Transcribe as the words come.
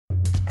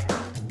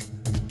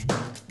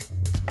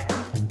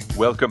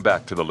Welcome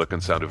back to The Look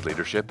and Sound of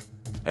Leadership,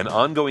 an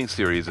ongoing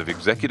series of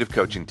executive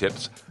coaching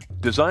tips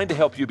designed to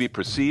help you be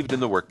perceived in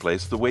the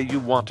workplace the way you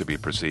want to be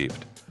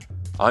perceived.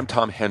 I'm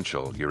Tom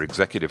Henschel, your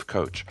executive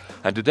coach,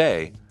 and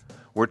today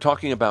we're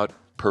talking about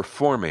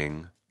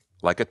performing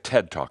like a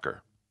TED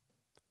Talker.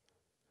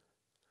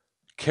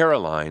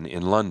 Caroline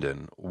in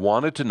London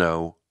wanted to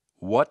know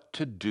what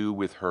to do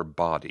with her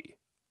body.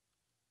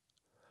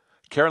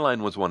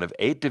 Caroline was one of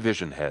 8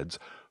 division heads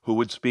who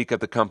would speak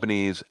at the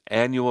company's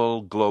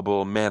annual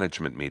global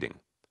management meeting.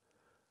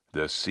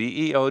 The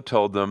CEO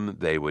told them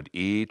they would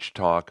each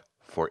talk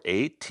for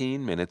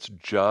 18 minutes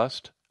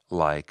just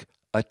like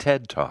a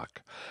TED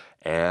Talk.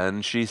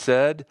 And she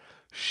said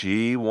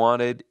she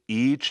wanted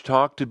each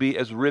talk to be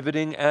as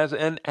riveting as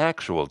an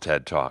actual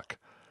TED Talk.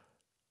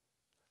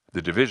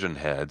 The division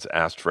heads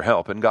asked for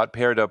help and got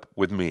paired up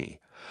with me.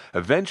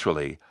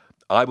 Eventually,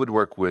 I would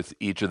work with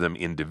each of them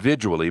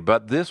individually,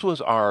 but this was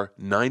our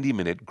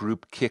 90-minute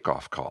group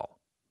kickoff call.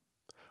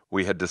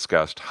 We had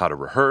discussed how to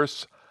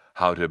rehearse,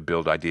 how to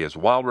build ideas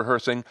while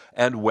rehearsing,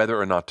 and whether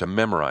or not to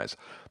memorize.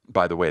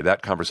 By the way,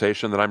 that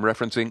conversation that I'm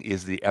referencing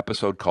is the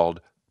episode called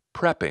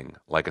Prepping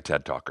Like a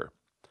TED Talker.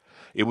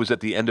 It was at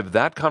the end of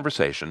that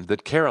conversation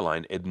that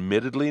Caroline,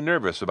 admittedly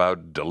nervous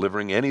about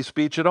delivering any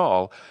speech at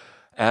all,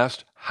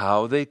 asked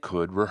how they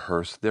could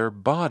rehearse their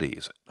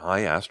bodies.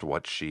 I asked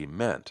what she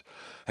meant,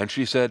 and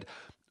she said,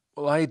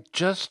 "Well, I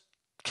just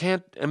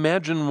can't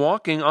imagine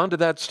walking onto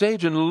that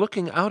stage and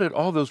looking out at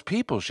all those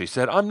people," she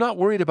said. "I'm not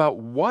worried about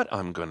what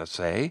I'm going to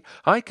say.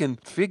 I can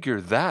figure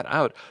that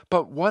out.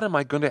 But what am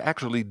I going to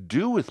actually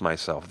do with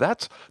myself?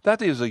 That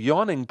is a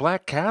yawning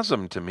black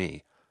chasm to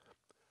me."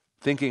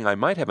 Thinking I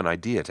might have an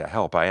idea to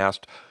help, I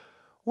asked,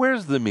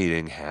 "Where's the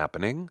meeting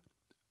happening?"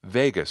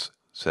 "Vegas,"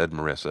 said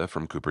Marissa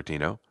from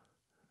Cupertino.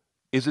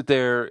 "Is it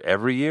there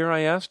every year?"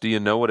 I asked. "Do you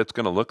know what it's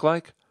going to look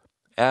like?"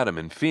 Adam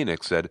in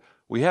Phoenix said,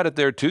 "We had it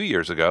there 2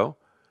 years ago."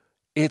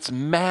 "It's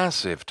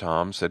massive,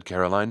 Tom," said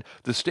Caroline.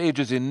 "The stage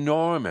is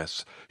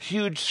enormous.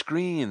 Huge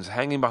screens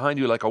hanging behind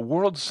you like a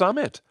world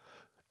summit."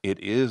 "It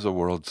is a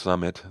world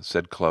summit,"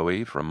 said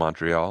Chloe from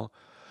Montreal.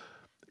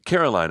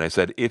 "Caroline," I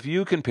said, "if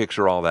you can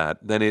picture all that,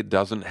 then it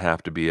doesn't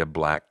have to be a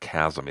black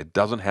chasm. It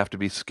doesn't have to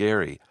be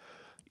scary."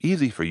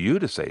 "Easy for you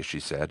to say," she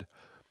said.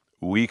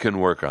 "We can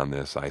work on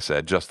this," I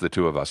said, "just the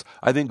two of us.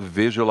 I think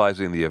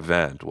visualizing the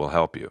event will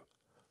help you."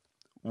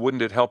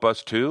 "Wouldn't it help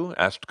us too?"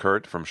 asked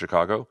Kurt from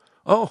Chicago.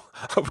 "Oh,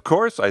 of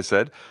course," I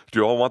said. "Do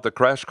you all want the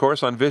crash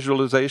course on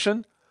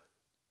visualization?"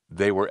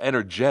 They were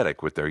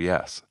energetic with their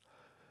yes.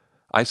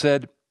 I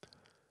said,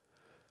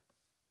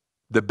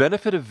 "The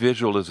benefit of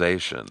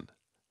visualization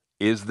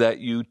is that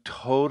you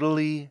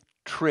totally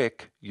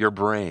trick your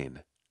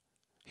brain.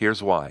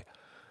 Here's why.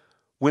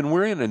 When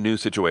we're in a new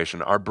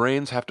situation, our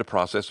brains have to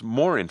process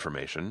more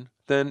information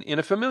than in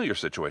a familiar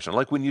situation,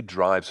 like when you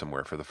drive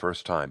somewhere for the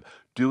first time.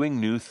 Doing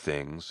new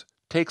things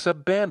takes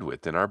up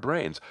bandwidth in our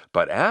brains,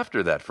 but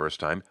after that first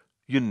time,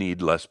 you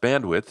need less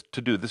bandwidth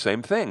to do the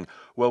same thing.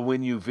 Well,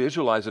 when you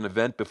visualize an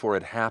event before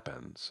it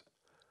happens,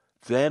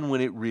 then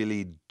when it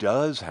really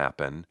does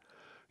happen,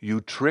 you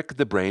trick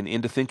the brain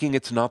into thinking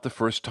it's not the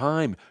first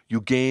time.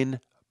 You gain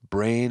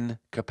brain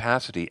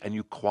capacity and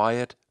you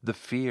quiet the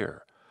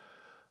fear.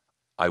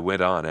 I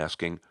went on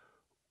asking,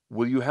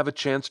 "Will you have a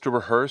chance to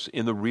rehearse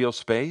in the real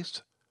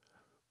space?"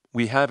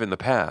 "We have in the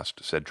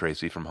past," said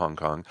Tracy from Hong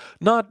Kong.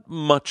 "Not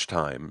much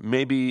time,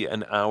 maybe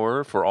an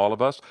hour for all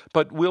of us,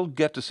 but we'll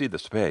get to see the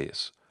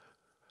space."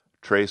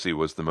 Tracy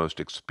was the most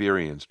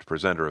experienced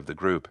presenter of the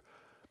group.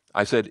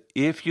 I said,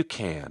 "If you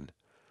can,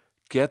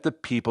 get the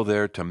people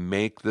there to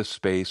make the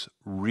space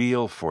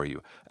real for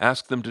you.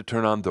 Ask them to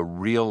turn on the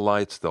real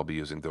lights they'll be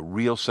using, the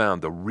real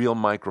sound, the real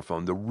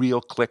microphone, the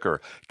real clicker.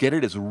 Get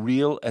it as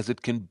real as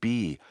it can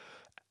be.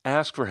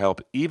 Ask for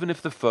help, even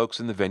if the folks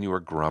in the venue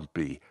are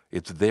grumpy.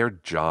 It's their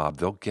job.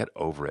 They'll get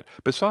over it.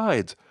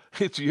 Besides,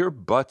 it's your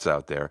butts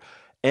out there.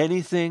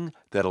 Anything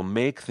that'll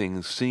make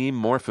things seem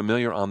more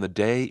familiar on the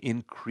day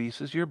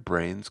increases your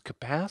brain's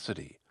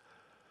capacity."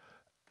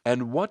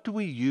 "And what do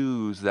we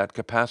use that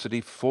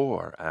capacity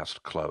for?"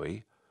 asked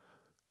Chloe.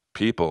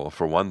 "People,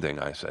 for one thing,"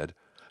 I said.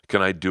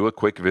 "Can I do a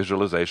quick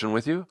visualization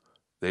with you?"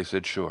 They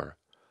said sure.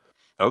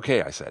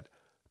 "Okay," I said.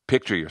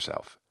 "Picture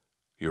yourself.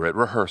 You're at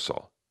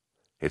rehearsal.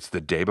 It's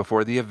the day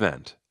before the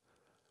event.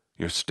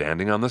 You're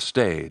standing on the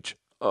stage."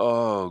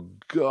 "Oh,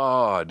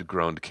 God,"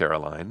 groaned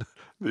Caroline.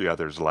 The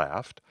others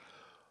laughed.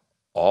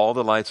 "All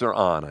the lights are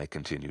on," I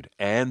continued,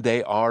 "and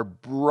they are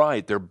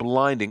bright. They're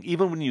blinding.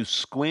 Even when you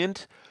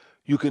squint,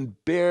 you can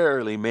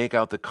barely make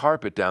out the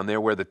carpet down there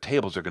where the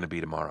tables are going to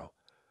be tomorrow.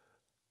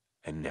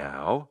 And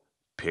now,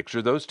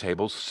 picture those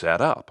tables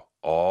set up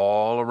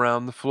all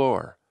around the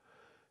floor.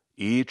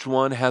 Each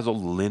one has a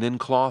linen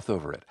cloth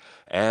over it,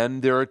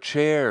 and there are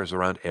chairs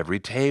around every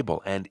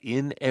table, and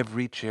in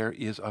every chair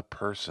is a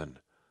person.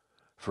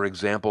 For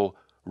example,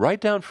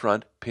 right down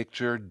front,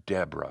 picture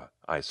Deborah,"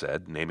 I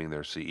said, naming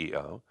their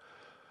CEO.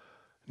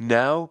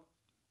 "Now,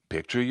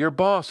 picture your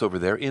boss over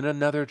there in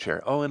another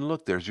chair. Oh, and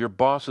look, there's your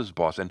boss's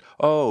boss. And,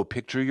 oh,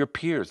 picture your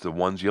peers, the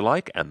ones you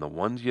like and the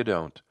ones you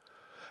don't.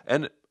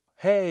 And,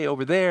 Hey,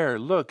 over there,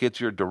 look,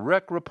 it's your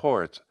direct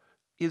reports.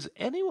 Is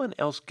anyone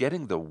else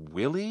getting the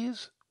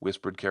willies?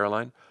 Whispered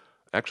Caroline.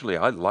 Actually,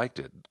 I liked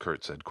it,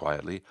 Kurt said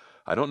quietly.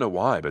 I don't know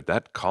why, but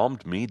that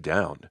calmed me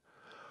down.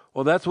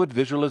 Well, that's what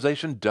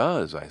visualization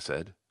does, I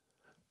said.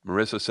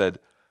 Marissa said,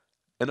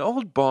 an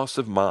old boss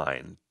of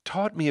mine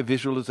taught me a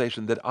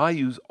visualization that I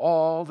use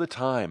all the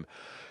time.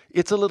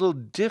 It's a little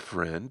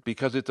different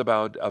because it's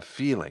about a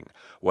feeling.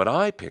 What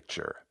I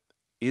picture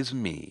is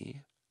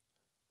me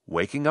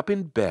waking up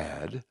in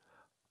bed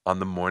on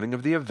the morning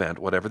of the event,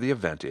 whatever the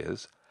event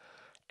is,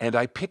 and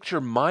I picture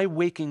my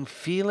waking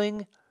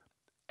feeling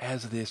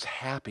as this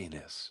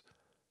happiness,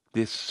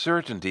 this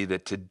certainty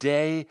that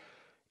today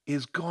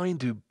is going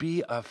to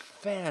be a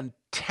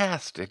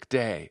fantastic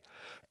day.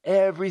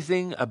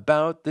 Everything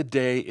about the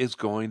day is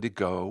going to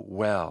go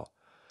well.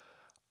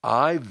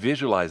 I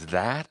visualize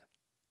that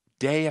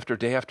day after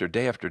day after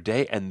day after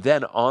day, and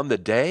then on the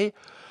day,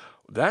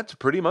 that's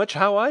pretty much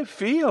how I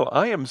feel.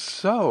 I am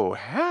so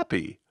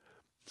happy.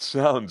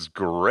 Sounds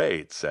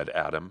great, said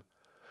Adam.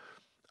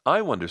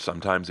 I wonder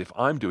sometimes if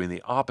I'm doing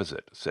the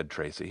opposite, said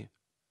Tracy.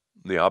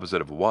 The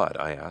opposite of what?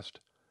 I asked.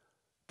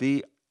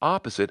 The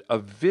opposite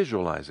of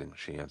visualizing,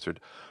 she answered.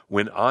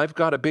 When I've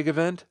got a big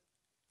event,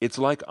 it's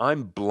like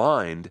I'm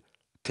blind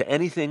to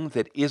anything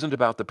that isn't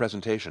about the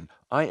presentation.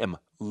 I am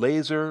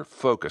laser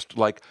focused.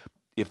 Like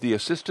if the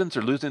assistants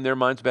are losing their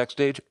minds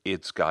backstage,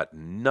 it's got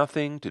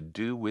nothing to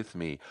do with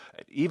me.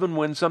 Even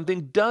when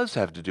something does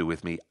have to do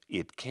with me,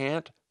 it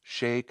can't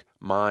shake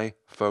my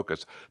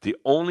focus. The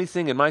only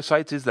thing in my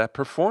sights is that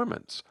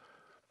performance.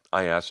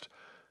 I asked,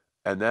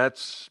 and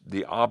that's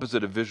the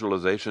opposite of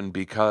visualization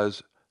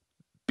because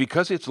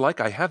it's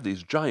like I have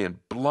these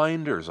giant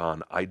blinders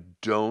on. I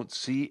don't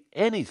see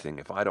anything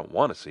if I don't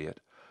want to see it.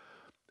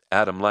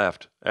 Adam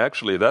laughed.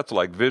 Actually, that's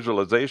like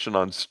visualization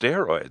on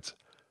steroids.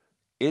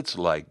 It's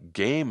like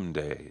game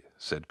day,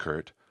 said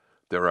Kurt.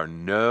 There are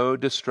no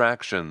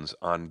distractions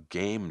on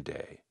game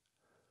day.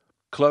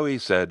 Chloe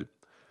said,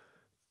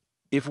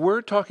 if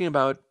we're talking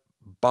about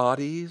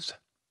bodies,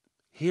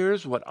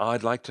 here's what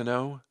I'd like to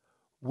know.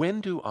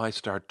 When do I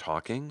start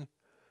talking?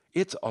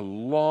 It's a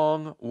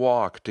long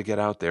walk to get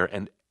out there,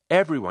 and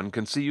everyone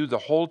can see you the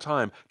whole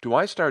time. Do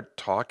I start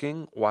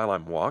talking while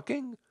I'm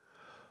walking?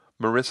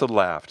 Marissa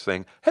laughed,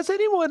 saying, has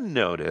anyone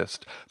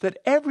noticed that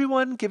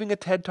everyone giving a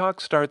TED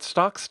Talk starts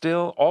stock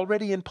still,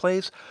 already in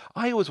place?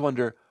 I always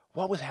wonder,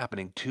 what was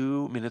happening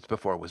 2 minutes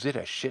before? Was it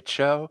a shit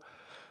show?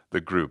 The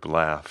group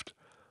laughed.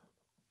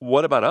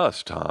 What about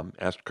us, Tom?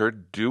 Asked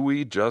Kurt. Do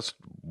we just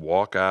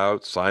walk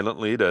out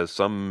silently to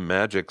some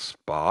magic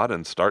spot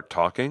and start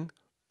talking?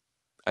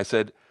 I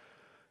said,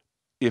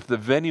 if the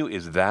venue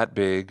is that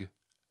big,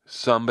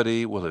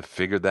 somebody will have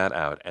figured that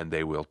out and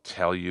they will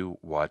tell you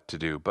what to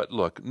do. But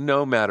look,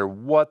 no matter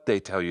what they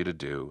tell you to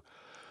do,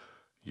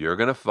 you're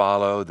going to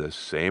follow the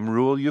same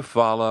rule you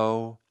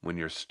follow when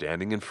you're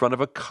standing in front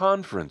of a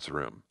conference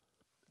room.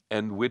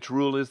 And which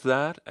rule is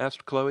that?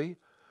 Asked Chloe.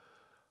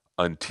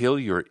 Until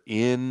you're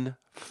in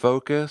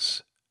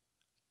focus,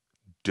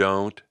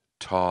 don't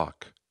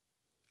talk.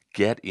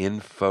 Get in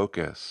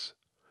focus.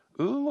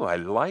 Ooh, I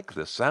like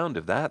the sound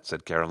of that,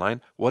 said Caroline.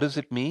 What does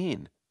it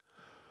mean?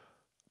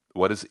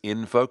 What does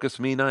in focus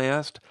mean? I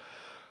asked.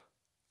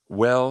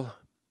 Well,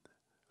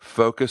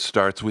 focus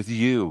starts with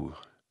you.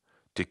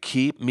 To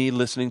keep me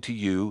listening to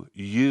you,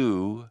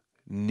 you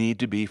need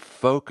to be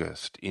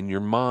focused in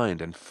your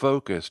mind and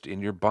focused in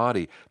your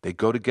body. They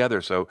go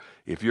together. So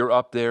if you're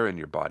up there and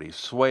your body's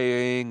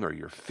swaying or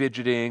you're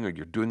fidgeting or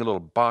you're doing a little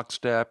box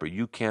step or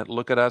you can't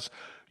look at us,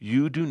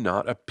 you do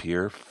not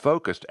appear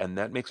focused. And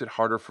that makes it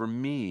harder for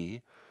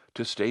me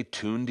to stay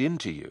tuned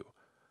into you.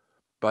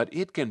 But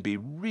it can be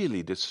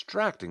really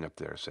distracting up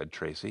there, said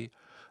Tracy.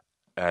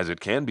 As it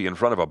can be in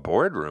front of a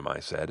boardroom,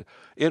 I said.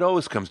 It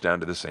always comes down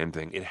to the same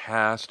thing. It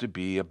has to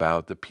be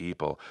about the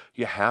people.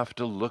 You have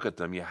to look at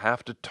them. You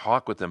have to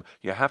talk with them.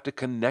 You have to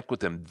connect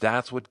with them.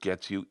 That's what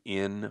gets you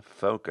in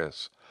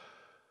focus.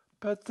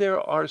 But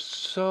there are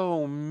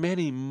so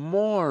many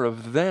more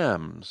of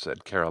them,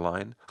 said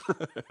Caroline.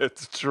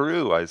 It's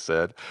true, I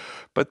said.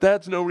 But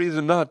that's no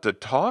reason not to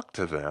talk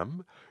to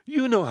them.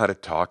 You know how to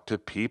talk to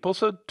people,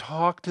 so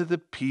talk to the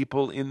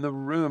people in the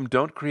room.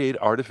 Don't create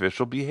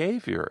artificial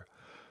behavior.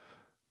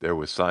 There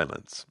was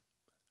silence.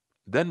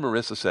 Then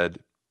Marissa said,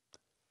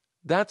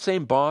 that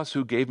same boss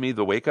who gave me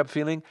the wake-up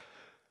feeling,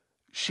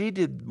 she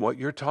did what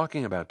you're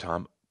talking about,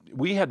 Tom.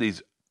 We had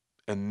these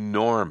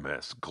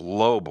enormous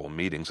global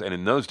meetings, and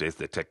in those days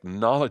the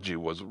technology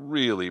was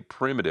really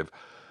primitive,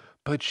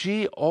 but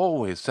she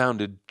always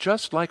sounded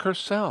just like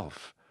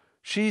herself.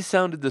 She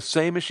sounded the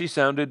same as she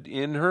sounded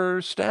in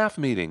her staff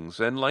meetings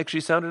and like she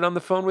sounded on the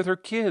phone with her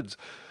kids.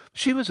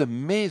 She was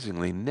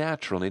amazingly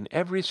natural in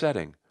every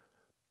setting.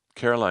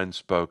 Caroline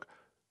spoke.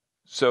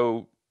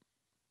 So,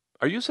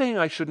 are you saying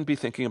I shouldn't be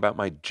thinking about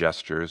my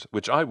gestures?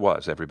 Which I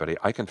was, everybody.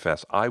 I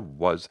confess, I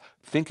was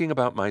thinking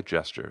about my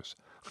gestures.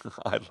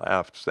 I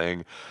laughed,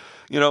 saying,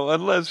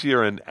 unless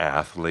you're an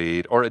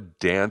athlete or a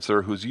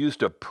dancer who's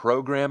used to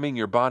programming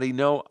your body,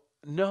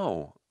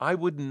 no, I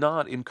would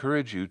not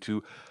encourage you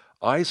to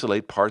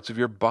isolate parts of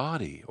your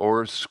body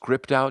or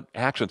script out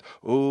actions.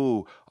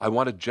 Oh, I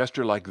want to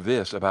gesture like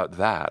this about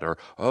that. Or,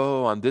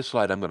 oh, on this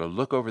slide, I'm going to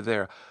look over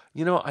there.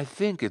 I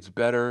think it's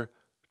better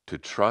to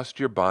trust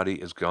your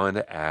body is going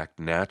to act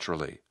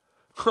naturally.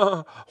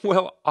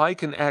 Well, I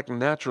can act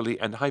naturally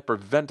and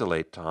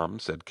hyperventilate, Tom,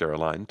 said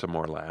Caroline to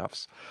more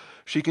laughs.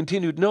 She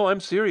continued, no, I'm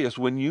serious.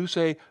 When you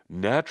say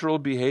natural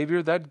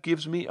behavior, that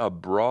gives me a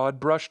broad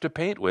brush to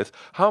paint with.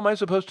 How am I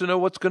supposed to know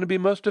what's going to be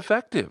most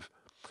effective?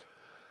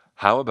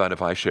 How about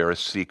if I share a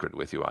secret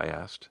with you, I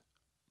asked.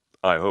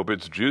 I hope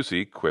it's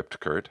juicy, quipped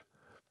Kurt.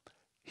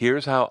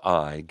 Here's how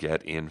I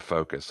get in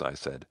focus, I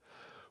said.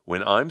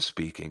 When I'm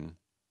speaking,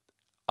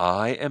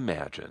 I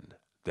imagine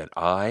that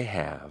I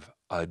have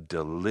a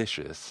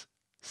delicious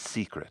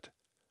secret.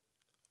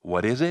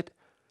 What is it?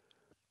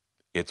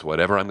 It's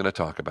whatever I'm going to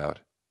talk about.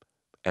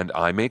 And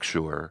I make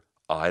sure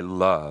I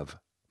love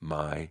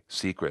my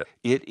secret.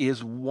 It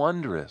is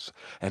wondrous,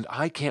 and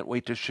I can't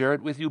wait to share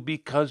it with you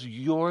because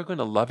you're going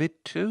to love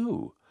it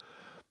too.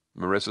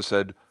 Marissa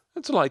said,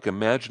 it's like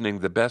imagining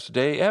the best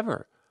day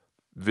ever.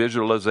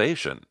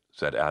 Visualization,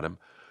 said Adam.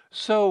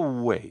 So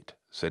wait,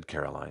 said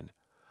Caroline.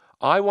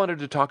 I wanted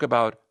to talk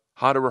about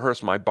how to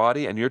rehearse my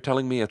body, and you're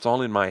telling me it's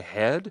all in my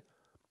head?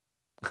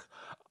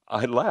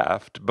 I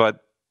laughed,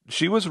 but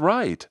she was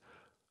right.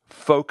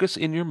 Focus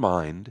in your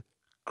mind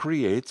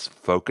creates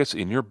focus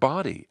in your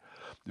body.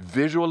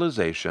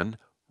 Visualization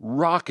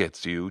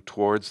rockets you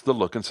towards the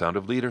look and sound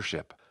of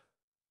leadership.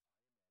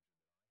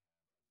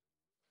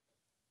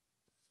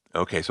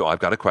 Okay, so I've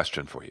got a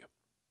question for you.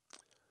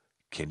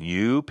 Can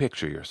you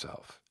picture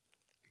yourself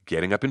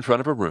getting up in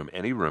front of a room,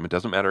 any room, it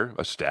doesn't matter,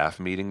 a staff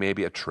meeting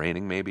maybe, a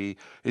training maybe,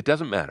 it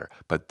doesn't matter,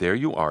 but there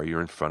you are, you're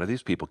in front of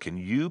these people. Can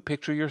you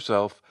picture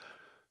yourself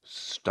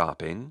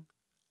stopping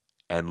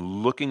and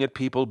looking at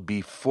people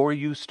before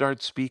you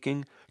start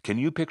speaking? Can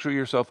you picture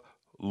yourself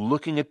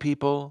looking at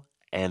people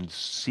and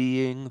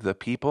seeing the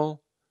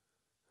people?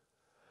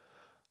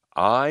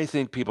 I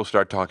think people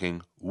start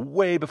talking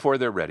way before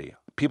they're ready.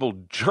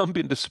 People jump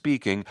into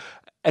speaking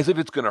as if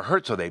it's going to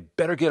hurt, so they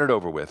better get it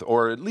over with,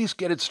 or at least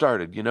get it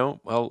started,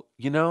 Well,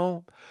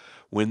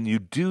 when you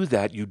do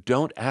that, you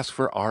don't ask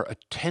for our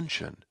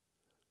attention.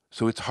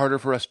 So it's harder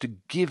for us to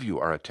give you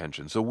our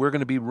attention. So we're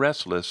going to be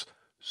restless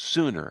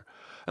sooner.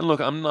 And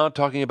look, I'm not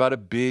talking about a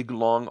big,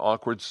 long,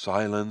 awkward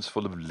silence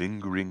full of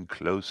lingering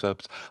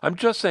close-ups. I'm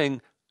just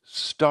saying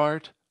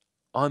start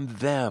on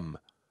them.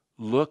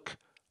 Look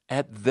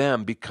at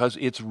them because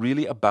it's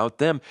really about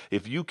them.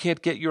 If you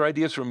can't get your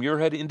ideas from your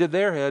head into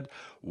their head,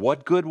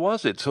 what good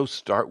was it? So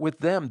start with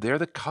them. They're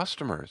the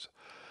customers.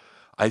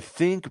 I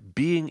think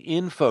being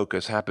in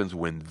focus happens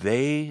when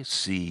they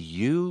see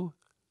you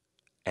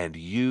and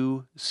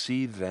you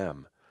see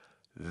them.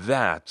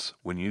 That's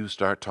when you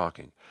start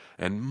talking.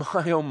 And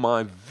oh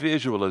my,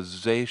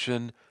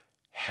 visualization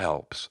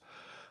helps.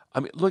 I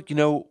mean, look,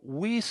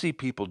 we see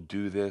people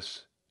do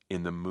this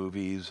in the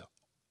movies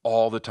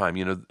all the time.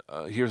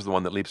 Here's the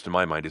one that leaps to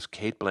my mind is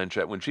Cate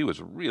Blanchett when she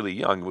was really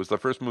young. It was the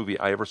first movie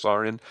I ever saw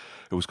her in.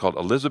 It was called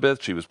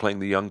Elizabeth. She was playing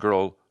the young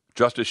girl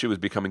just as she was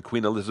becoming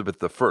Queen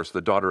Elizabeth I,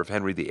 the daughter of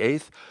Henry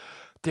VIII.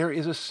 There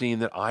is a scene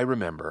that I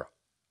remember.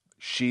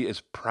 She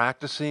is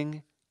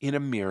practicing in a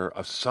mirror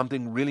of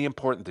something really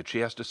important that she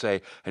has to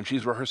say, and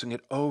she's rehearsing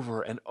it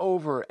over and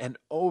over and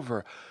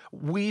over.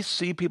 We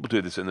see people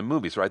do this in the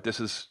movies, right?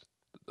 This is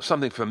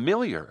something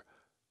familiar.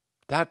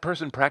 That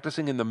person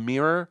practicing in the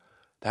mirror,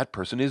 that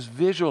person is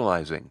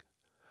visualizing.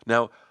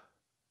 Now,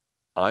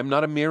 I'm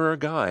not a mirror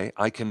guy.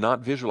 I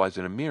cannot visualize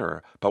in a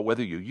mirror, but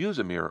whether you use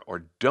a mirror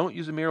or don't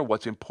use a mirror,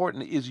 what's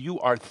important is you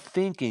are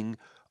thinking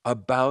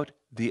about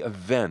the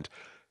event.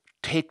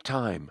 Take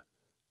time.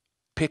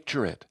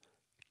 Picture it.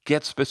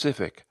 Get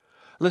specific.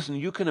 Listen,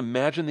 you can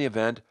imagine the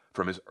event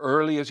from as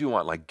early as you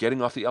want, like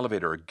getting off the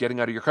elevator or getting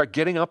out of your car,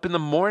 getting up in the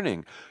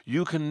morning.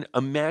 You can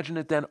imagine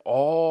it then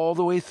all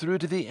the way through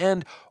to the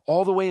end,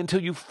 all the way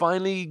until you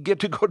finally get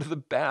to go to the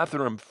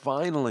bathroom,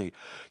 finally.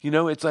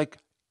 It's like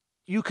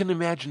you can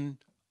imagine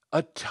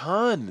a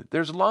ton.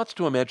 There's lots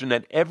to imagine,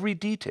 and every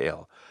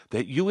detail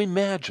that you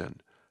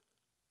imagine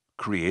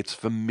creates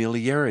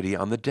familiarity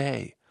on the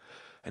day.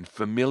 And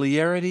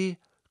familiarity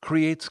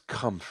creates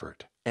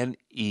comfort and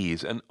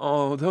ease. And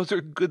those are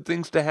good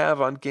things to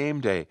have on game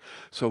day.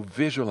 So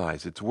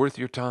visualize. It's worth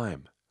your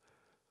time.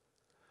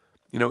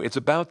 It's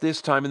about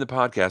this time in the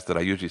podcast that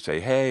I usually say,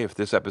 hey, if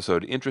this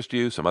episode interests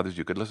you, some others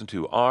you could listen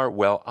to are,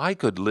 well, I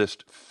could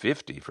list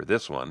 50 for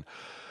this one.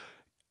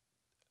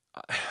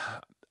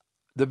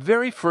 The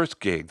very first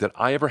gig that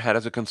I ever had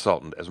as a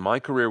consultant, as my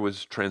career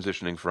was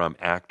transitioning from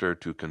actor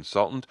to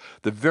consultant,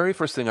 the very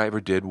first thing I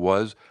ever did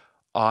was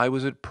I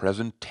was a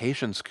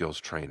presentation skills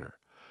trainer.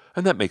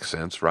 And that makes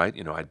sense, right?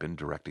 I'd been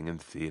directing in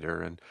theater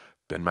and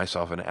been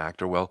myself an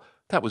actor. Well,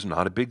 that was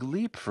not a big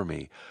leap for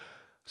me.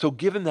 So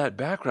given that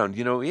background,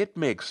 it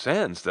makes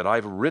sense that I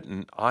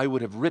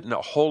would have written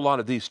a whole lot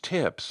of these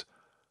tips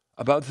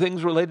about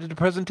things related to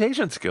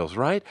presentation skills,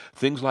 right?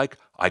 Things like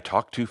I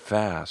talk too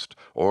fast,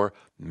 or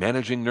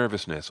managing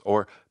nervousness,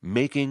 or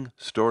making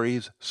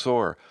stories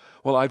soar.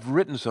 Well, I've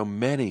written so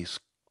many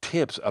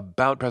tips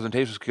about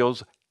presentation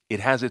skills, it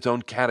has its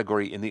own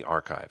category in the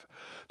archive.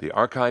 The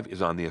archive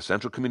is on the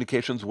Essential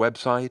Communications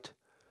website,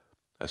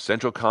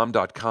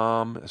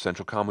 essentialcomm.com,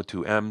 essentialcomm with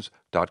 2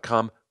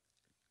 M's.com,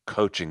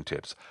 coaching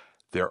tips.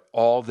 They're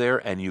all there,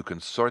 and you can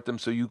sort them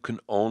so you can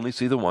only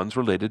see the ones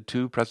related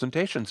to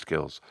presentation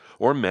skills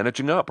or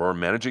managing up or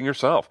managing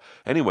yourself.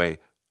 Anyway,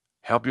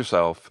 help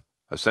yourself.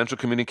 Essential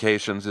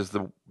Communications is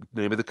the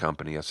name of the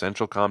company,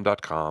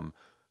 essentialcomm.com,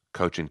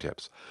 coaching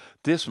tips.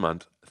 This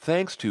month,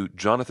 thanks to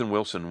Jonathan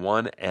Wilson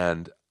 1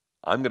 and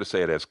I'm going to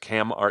say it as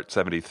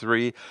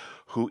CamArt73,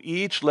 who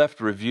each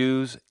left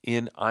reviews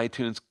in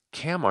iTunes.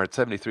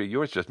 CamArt73,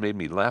 yours just made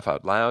me laugh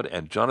out loud,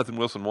 and Jonathan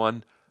Wilson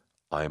 1,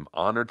 I'm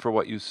honored for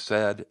what you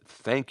said.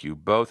 Thank you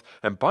both.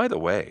 And by the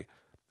way,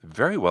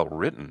 very well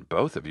written,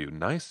 both of you.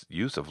 Nice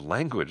use of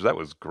language. That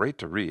was great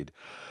to read.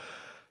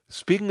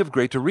 Speaking of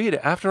great to read,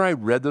 after I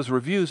read those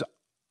reviews,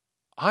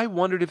 I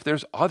wondered if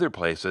there's other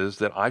places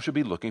that I should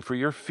be looking for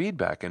your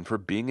feedback and for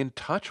being in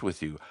touch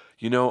with you.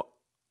 You know,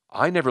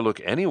 I never look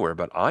anywhere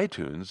but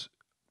iTunes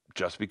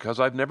just because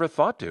I've never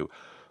thought to.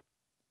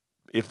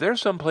 If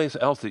there's someplace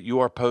else that you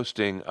are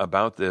posting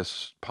about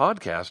this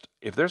podcast,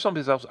 if there's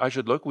someplace else I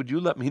should look, would you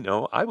let me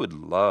know? I would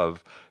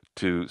love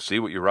to see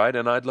what you write,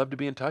 and I'd love to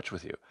be in touch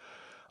with you.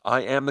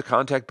 I am the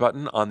contact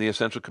button on the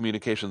Essential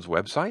Communications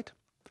website.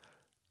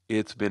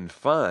 It's been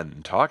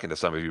fun talking to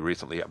some of you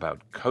recently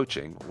about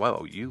coaching.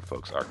 Wow, you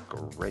folks are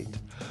great.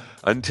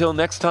 Until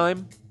next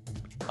time,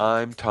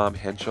 I'm Tom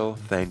Henschel.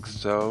 Thanks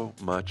so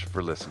much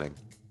for listening.